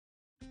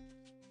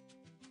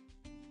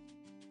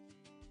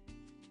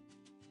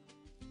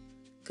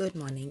Good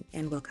morning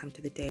and welcome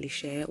to the Daily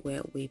Share,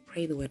 where we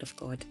pray the Word of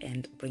God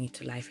and bring it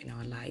to life in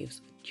our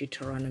lives.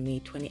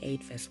 Deuteronomy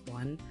 28 verse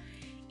 1.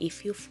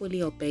 If you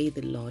fully obey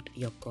the Lord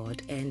your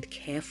God and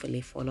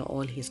carefully follow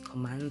all his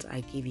commands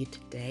I give you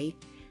today,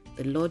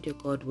 the Lord your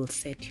God will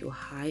set you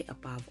high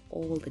above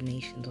all the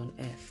nations on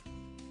earth.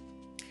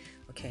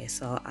 Okay,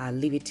 so I'll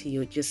leave it to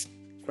you. Just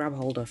grab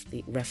hold of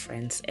the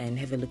reference and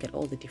have a look at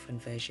all the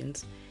different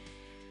versions.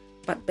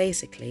 But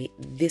basically,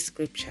 this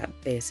scripture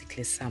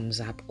basically sums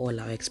up all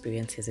our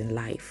experiences in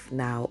life.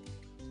 Now,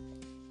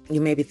 you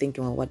may be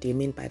thinking, well, what do you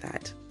mean by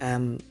that?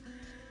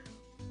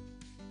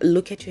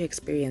 Look at your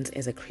experience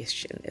as a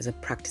Christian, as a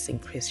practicing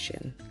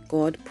Christian.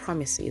 God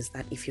promises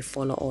that if you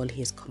follow all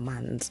his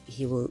commands,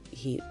 he will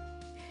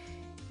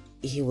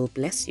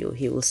bless you.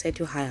 He will set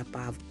you high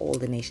above all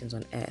the nations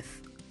on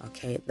earth.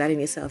 Okay, that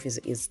in itself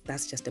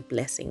that's just a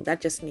blessing.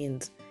 That just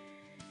means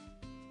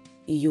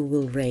you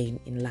will reign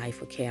in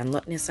life. Okay, I'm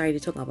not necessarily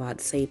talking about,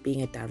 say,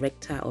 being a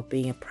director or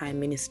being a prime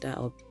minister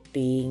or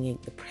being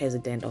the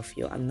president of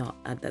your.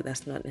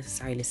 That's not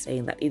necessarily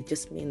saying that. It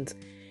just means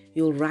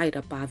you'll ride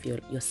above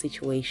your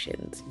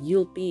situations.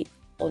 You'll be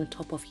on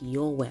top of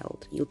your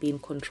world. You'll be in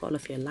control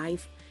of your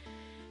life,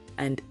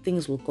 and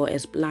things will go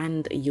as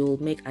planned.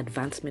 You'll make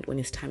advancement when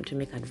it's time to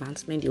make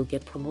advancement. You'll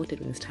get promoted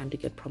when it's time to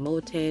get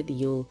promoted.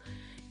 You'll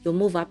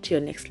move up to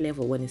your next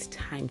level when it's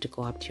time to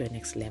go up to your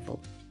next level.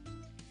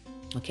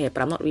 Okay,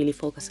 but I'm not really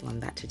focusing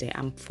on that today.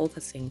 I'm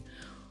focusing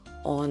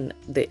on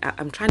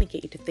I'm trying to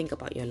get you to think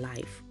about your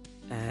life.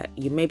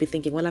 You may be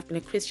thinking, well, I've been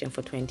a Christian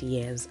for 20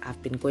 years. I've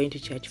been going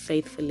to church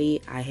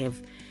faithfully. I have,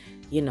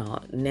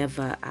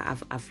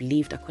 I've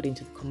lived according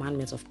to the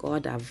commandments of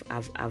God. I've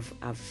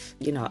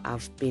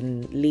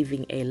been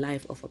living a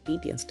life of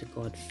obedience to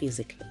God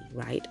physically,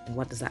 right? And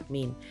what does that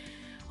mean?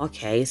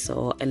 Okay,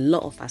 so a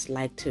lot of us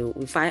like to,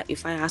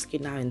 if I ask you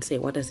now and say,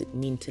 what does it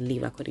mean to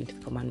live according to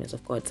the commandments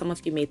of God? Some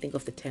of you may think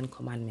of the 10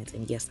 commandments,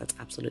 and yes, that's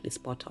absolutely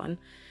spot on.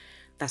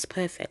 That's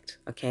perfect,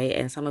 okay?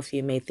 And some of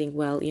you may think,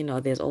 well,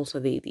 there's also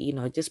the,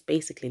 just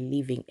basically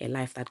living a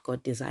life that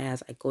God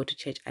desires. I go to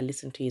church, I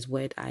listen to his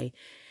word, I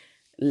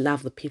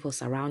love the people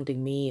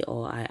surrounding me,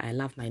 or I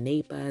love my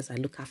neighbors, I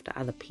look after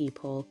other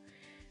people.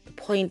 The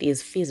point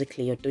is,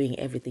 physically, you're doing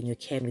everything you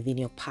can within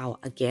your power.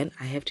 Again,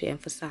 I have to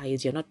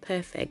emphasize, you're not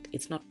perfect.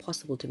 It's not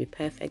possible to be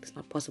perfect. It's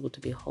not possible to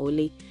be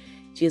holy.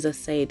 Jesus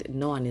said,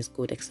 no one is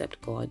good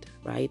except God,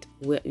 right?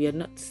 We're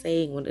not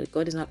saying,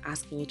 God is not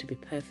asking you to be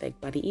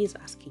perfect, but he is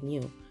asking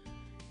you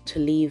to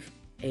live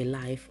a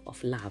life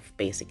of love,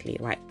 basically,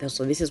 right?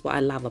 So this is what I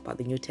love about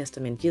the New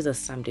Testament. Jesus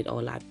summed it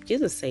all up.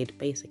 Jesus said,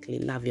 basically,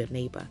 love your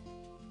neighbor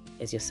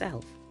as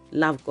yourself.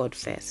 Love God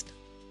first,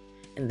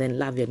 and then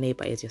love your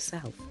neighbor as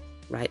yourself.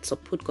 Right? So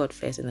put God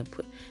first and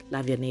then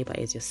love your neighbor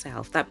as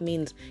yourself. That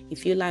means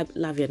if you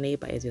love your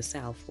neighbor as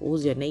yourself,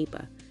 who's your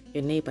neighbor?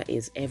 Your neighbor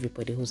is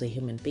everybody who's a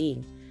human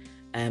being.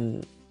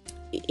 And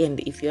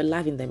if you're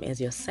loving them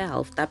as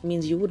yourself, that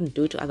means you wouldn't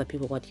do to other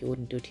people what you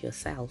wouldn't do to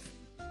yourself.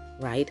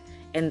 Right?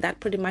 And that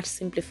pretty much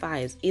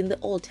simplifies. In the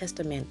Old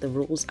Testament, the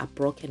rules are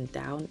broken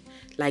down.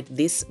 Like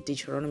this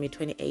Deuteronomy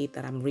 28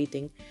 that I'm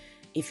reading,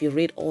 if you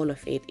read all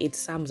of it, it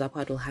sums up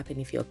what will happen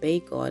if you obey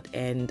God.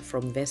 And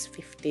from verse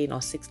 15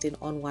 or 16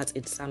 onwards,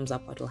 it sums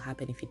up what will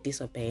happen if you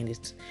disobey. And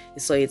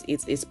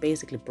it's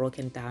basically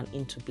broken down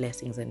into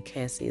blessings and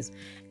curses.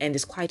 And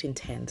it's quite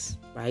intense,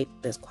 right?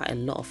 There's quite a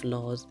lot of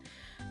laws.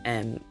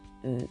 And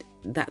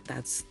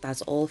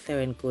that's all fair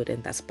and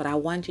good. But I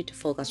want you to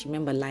focus.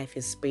 Remember, life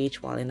is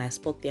spiritual. And I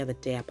spoke the other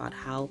day about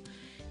how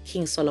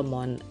King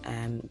Solomon,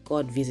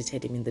 God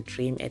visited him in the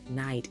dream at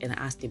night and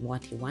asked him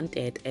what he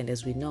wanted. And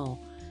as we know,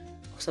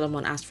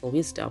 Solomon asked for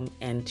wisdom,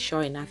 and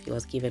sure enough, he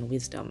was given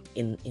wisdom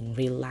in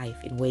real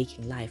life, in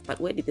waking life. But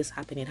where did this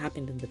happen? It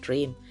happened in the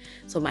dream.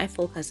 So my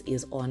focus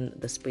is on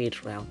the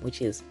spirit realm, which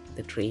is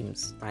the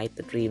dreams, right?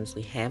 The dreams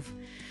we have.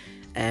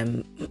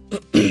 And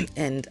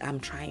I'm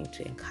trying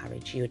to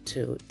encourage you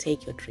to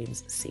take your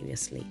dreams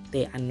seriously.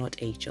 They are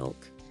not a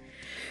joke.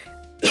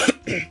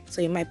 So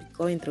you might be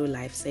going through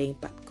life saying,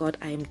 but God,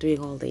 I am doing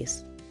all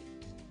this.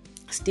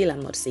 Still,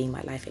 I'm not seeing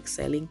my life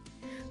excelling.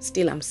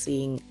 Still, I'm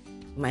seeing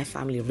my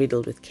family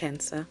riddled with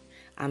cancer.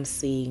 I'm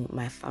seeing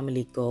my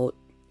family go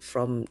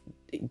from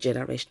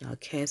generational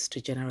curse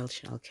to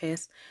generational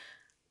curse.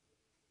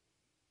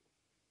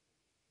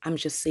 I'm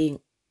just seeing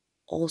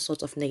all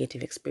sorts of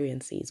negative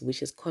experiences,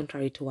 which is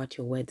contrary to what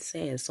your word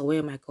says. So where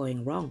am I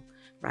going wrong,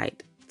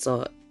 right?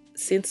 So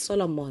since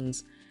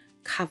Solomon's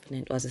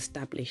covenant was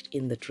established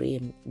in the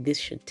dream, this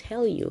should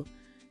tell you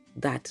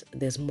that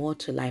there's more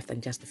to life than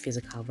just the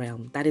physical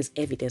realm. That is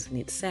evidence in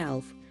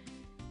itself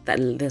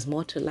that there's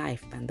more to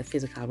life than the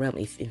physical realm.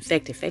 In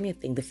fact, if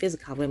anything, the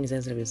physical realm is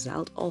as a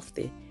result of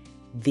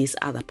this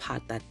other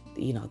part that,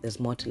 there's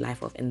more to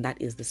life of, and that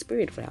is the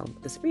spirit realm.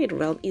 The spirit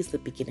realm is the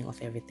beginning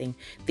of everything.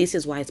 This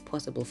is why it's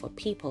possible for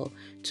people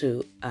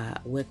to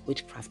work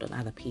witchcraft on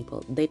other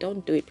people. They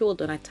don't do it. People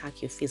don't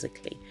attack you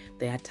physically.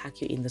 They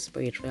attack you in the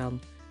spirit realm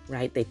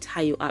right? They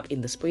tie you up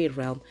in the spirit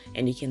realm,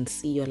 and you can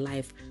see your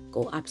life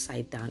go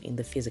upside down in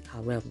the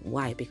physical realm.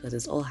 Why? Because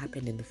it's all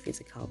happened in the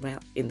physical realm,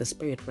 in the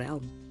spirit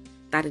realm.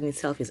 That in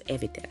itself is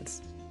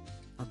evidence.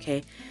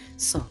 Okay,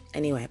 so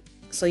anyway,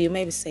 so you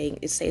may be saying,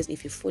 it says,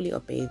 if you fully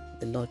obey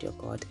the Lord your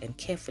God and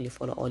carefully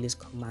follow all his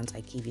commands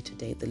I give you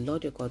today, the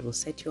Lord your God will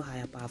set you high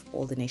above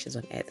all the nations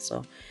on earth.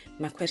 So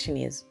my question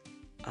is,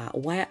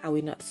 why are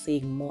we not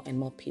seeing more and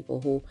more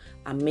people who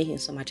are making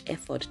so much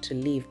effort to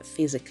live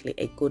physically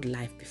a good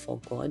life before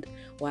God?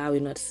 Why are we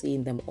not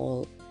seeing them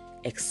all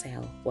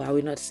excel? Why are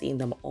we not seeing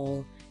them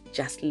all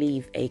just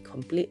live a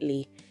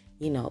completely,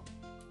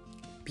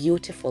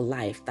 beautiful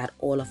life that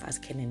all of us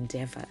can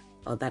endeavor,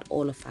 or that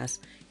all of us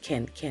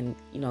can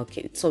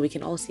so we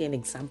can all see an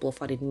example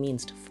of what it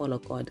means to follow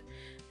God,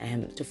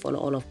 and to follow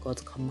all of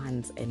God's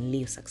commands and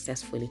live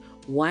successfully?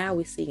 Why are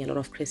we seeing a lot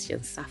of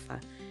Christians suffer?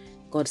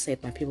 God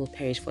said, my people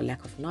perish for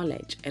lack of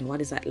knowledge. And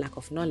what is that lack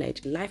of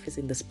knowledge? Life is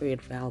in the spirit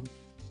realm.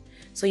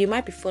 So you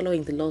might be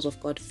following the laws of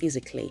God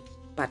physically,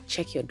 but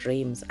check your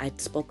dreams. I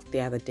spoke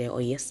the other day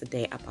or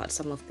yesterday about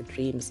some of the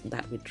dreams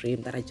that we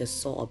dream that are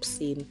just so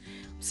obscene.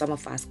 Some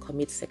of us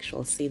commit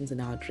sexual sins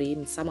in our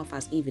dreams. Some of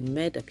us even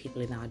murder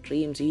people in our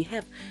dreams. We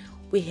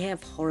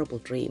have horrible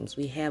dreams.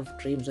 We have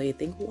dreams where you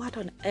think, what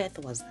on earth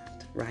was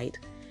that, right?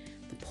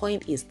 The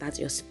point is, that's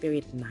your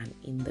spirit man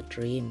in the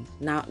dream.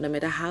 Now, no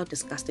matter how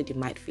disgusted you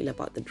might feel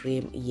about the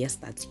dream, yes,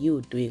 that's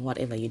you doing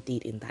whatever you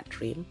did in that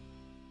dream.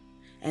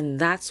 And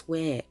that's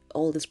where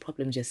all these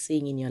problems you're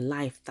seeing in your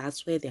life,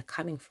 that's where they're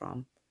coming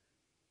from.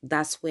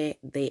 That's where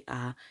they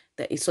are.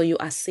 So you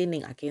are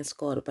sinning against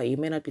God, but you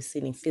may not be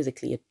sinning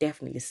physically. You're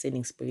definitely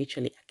sinning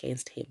spiritually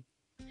against him.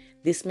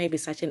 This may be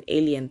such an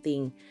alien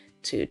thing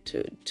to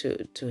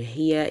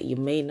hear. You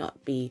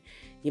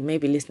may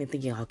be listening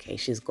thinking, okay,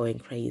 she's going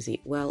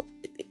crazy. Well,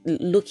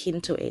 look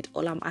into it.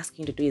 All I'm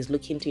asking you to do is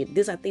look into it.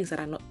 These are things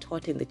that are not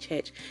taught in the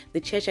church. The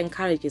church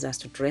encourages us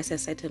to dress a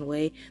certain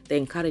way. They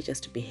encourage us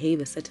to behave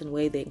a certain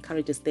way. They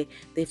encourage us,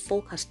 they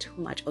focus too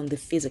much on the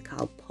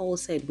physical. Paul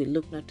said, we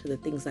look not to the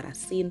things that are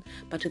seen,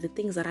 but to the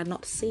things that are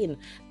not seen.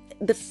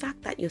 The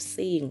fact that you're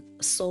seeing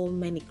so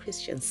many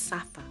Christians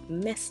suffer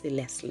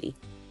mercilessly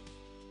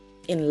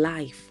in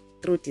life,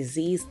 through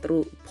disease,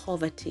 through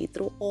poverty,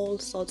 through all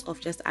sorts of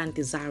just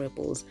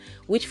undesirables,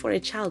 which for a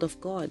child of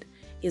God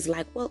is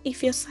like, well,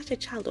 if you're such a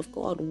child of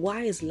God,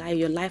 why is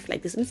your life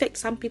like this? In fact,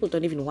 some people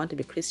don't even want to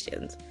be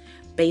Christians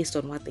based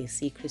on what they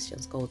see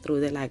Christians go through.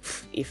 They're like,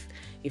 if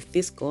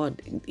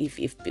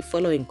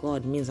following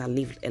God means I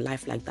live a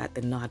life like that,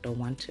 then no, I don't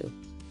want to.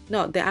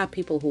 No, there are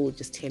people who will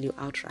just tell you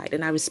outright,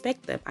 and I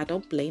respect them. I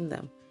don't blame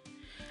them.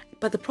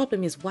 But the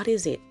problem is, what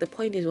is it? The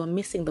point is, we're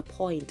missing the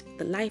point.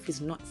 The life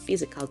is not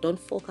physical. Don't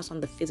focus on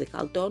the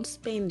physical. Don't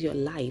spend your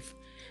life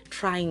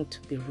trying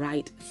to be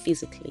right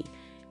physically.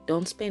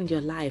 Don't spend your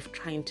life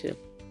trying to...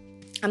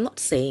 I'm not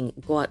saying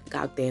go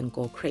out there and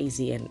go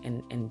crazy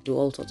and do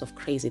all sorts of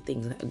crazy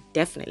things.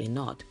 Definitely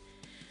not.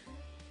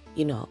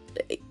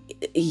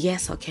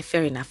 Yes, okay,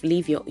 fair enough.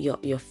 Live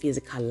your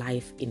physical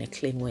life in a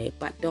clean way,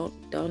 but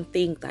don't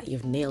think that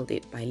you've nailed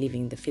it by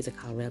living the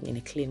physical realm in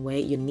a clean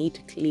way. You need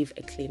to live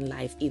a clean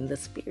life in the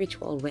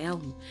spiritual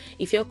realm.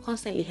 If you're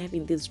constantly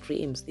having these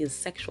dreams, these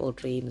sexual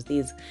dreams,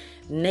 these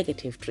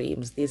negative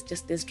dreams, these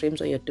dreams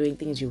where you're doing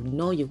things you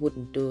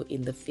wouldn't do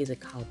in the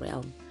physical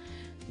realm,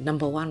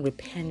 number one,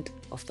 repent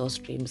of those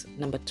dreams.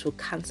 Number two,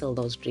 cancel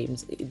those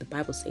dreams. The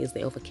Bible says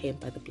they overcame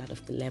by the blood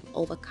of the Lamb.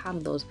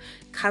 Overcome those,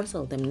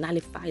 cancel them,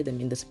 nullify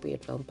them in the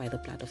spirit realm by the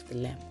blood of the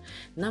Lamb.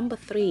 Number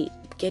three,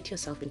 get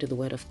yourself into the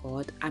Word of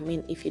God. I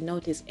mean, if you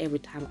notice, every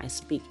time I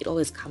speak, it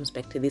always comes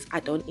back to this.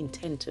 I don't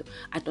intend to.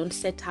 I don't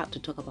set out to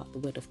talk about the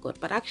Word of God,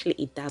 but actually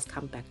it does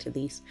come back to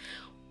this.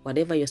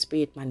 Whatever your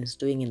spirit man is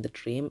doing in the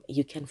dream,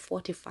 you can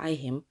fortify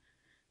him.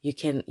 You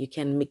can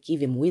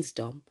give him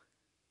wisdom.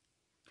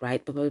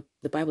 Right? But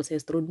the Bible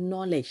says, through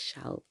knowledge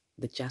shall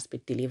the just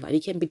be delivered. You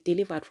can be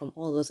delivered from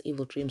all those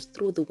evil dreams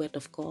through the Word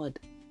of God.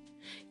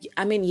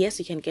 I mean, yes,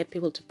 you can get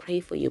people to pray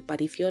for you, but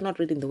if you're not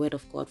reading the Word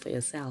of God for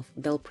yourself,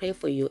 they'll pray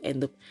for you,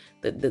 and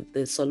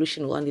the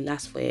solution will only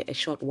last for a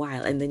short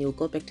while, and then you'll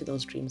go back to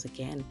those dreams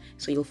again.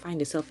 So you'll find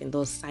yourself in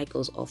those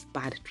cycles of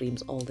bad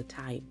dreams all the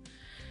time.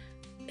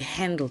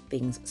 Handle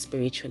things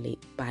spiritually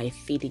by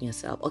feeding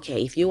yourself.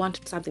 Okay, if you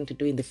want something to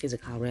do in the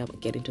physical realm,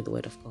 get into the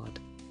Word of God.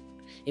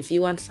 If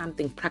you want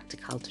something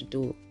practical to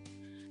do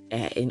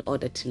in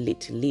order to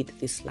lead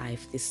this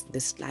life,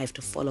 this life,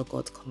 to follow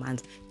God's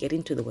commands, get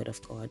into the Word of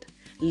God.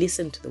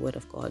 Listen to the Word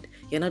of God.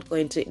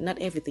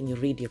 Not everything you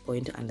read you're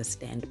going to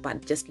understand,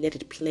 but just let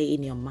it play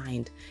in your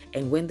mind.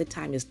 And when the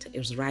time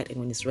is right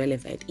and when it's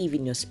relevant,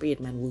 even your spirit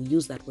man will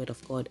use that Word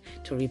of God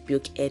to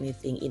rebuke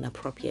anything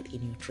inappropriate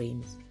in your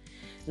dreams.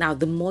 Now,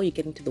 the more you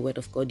get into the Word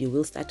of God, you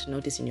will start to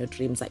notice in your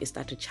dreams that you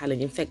start to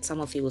challenge. In fact,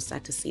 some of you will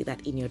start to see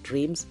that in your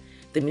dreams,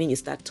 the minute you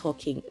start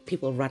talking,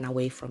 people run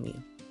away from you.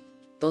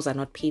 Those are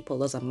not people.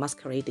 Those are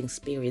masquerading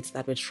spirits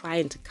that were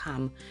trying to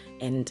come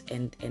and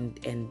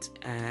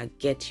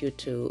get you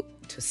to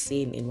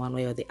sin in one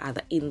way or the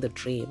other in the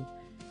dream.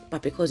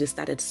 But because you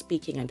started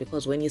speaking, and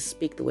because when you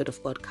speak, the word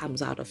of God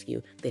comes out of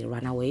you, they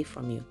run away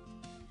from you.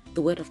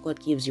 The word of God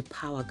gives you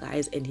power,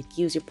 guys, and it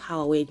gives you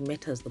power where it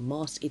matters the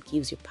most. It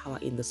gives you power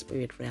in the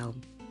spirit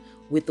realm.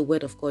 With the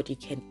word of God, you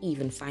can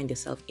even find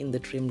yourself in the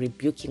dream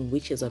rebuking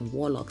witches and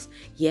warlocks.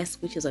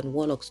 Yes, witches and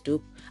warlocks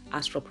do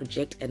astral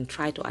project and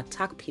try to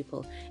attack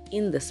people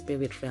in the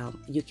spirit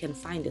realm. You can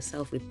find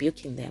yourself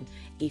rebuking them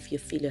if you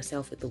fill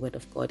yourself with the word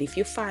of God. If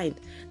you find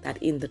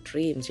that in the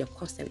dreams you're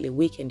constantly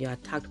weak and you're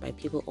attacked by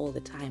people all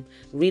the time,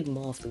 read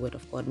more of the word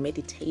of God,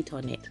 meditate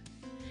on it.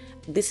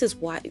 This is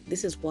why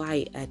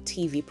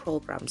TV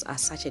programs are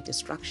such a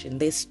distraction.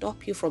 They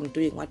stop you from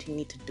doing what you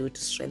need to do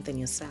to strengthen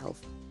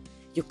yourself.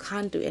 You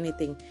can't do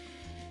anything.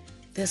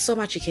 There's so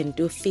much you can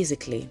do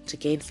physically to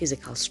gain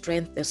physical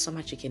strength. There's so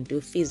much you can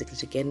do physically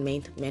to gain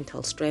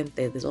mental strength.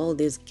 There's all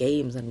these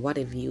games and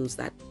whatever use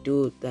that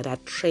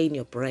train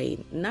your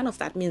brain. None of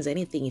that means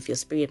anything if your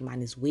spirit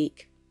man is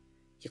weak.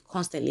 You're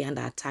constantly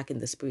under attack in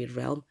the spirit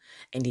realm,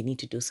 and you need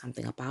to do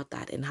something about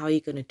that. And how are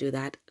you going to do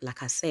that?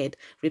 Like I said,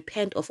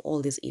 repent of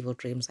all these evil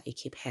dreams that you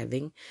keep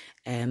having.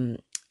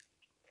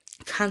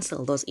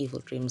 Cancel those evil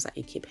dreams that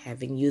you keep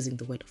having using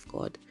the word of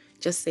God.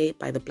 Just say,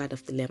 by the blood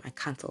of the Lamb, I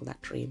cancel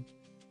that dream.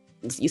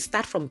 You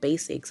start from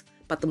basics,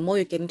 but the more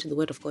you get into the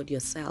word of God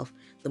yourself,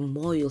 the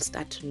more you'll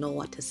start to know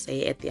what to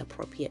say at the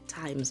appropriate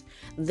times.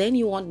 Then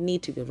you won't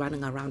need to be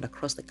running around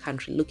across the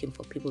country looking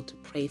for people to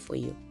pray for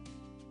you.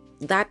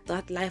 That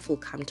life will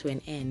come to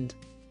an end,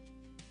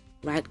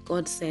 right?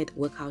 God said,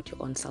 work out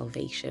your own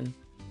salvation.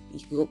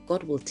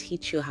 God will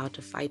teach you how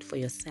to fight for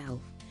yourself.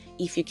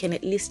 If you can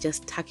at least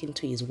just tuck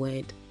into his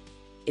word,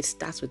 it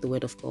starts with the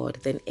word of God,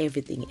 then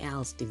everything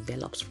else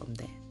develops from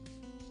there.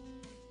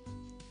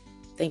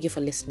 Thank you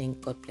for listening.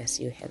 God bless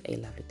you. Have a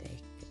lovely day.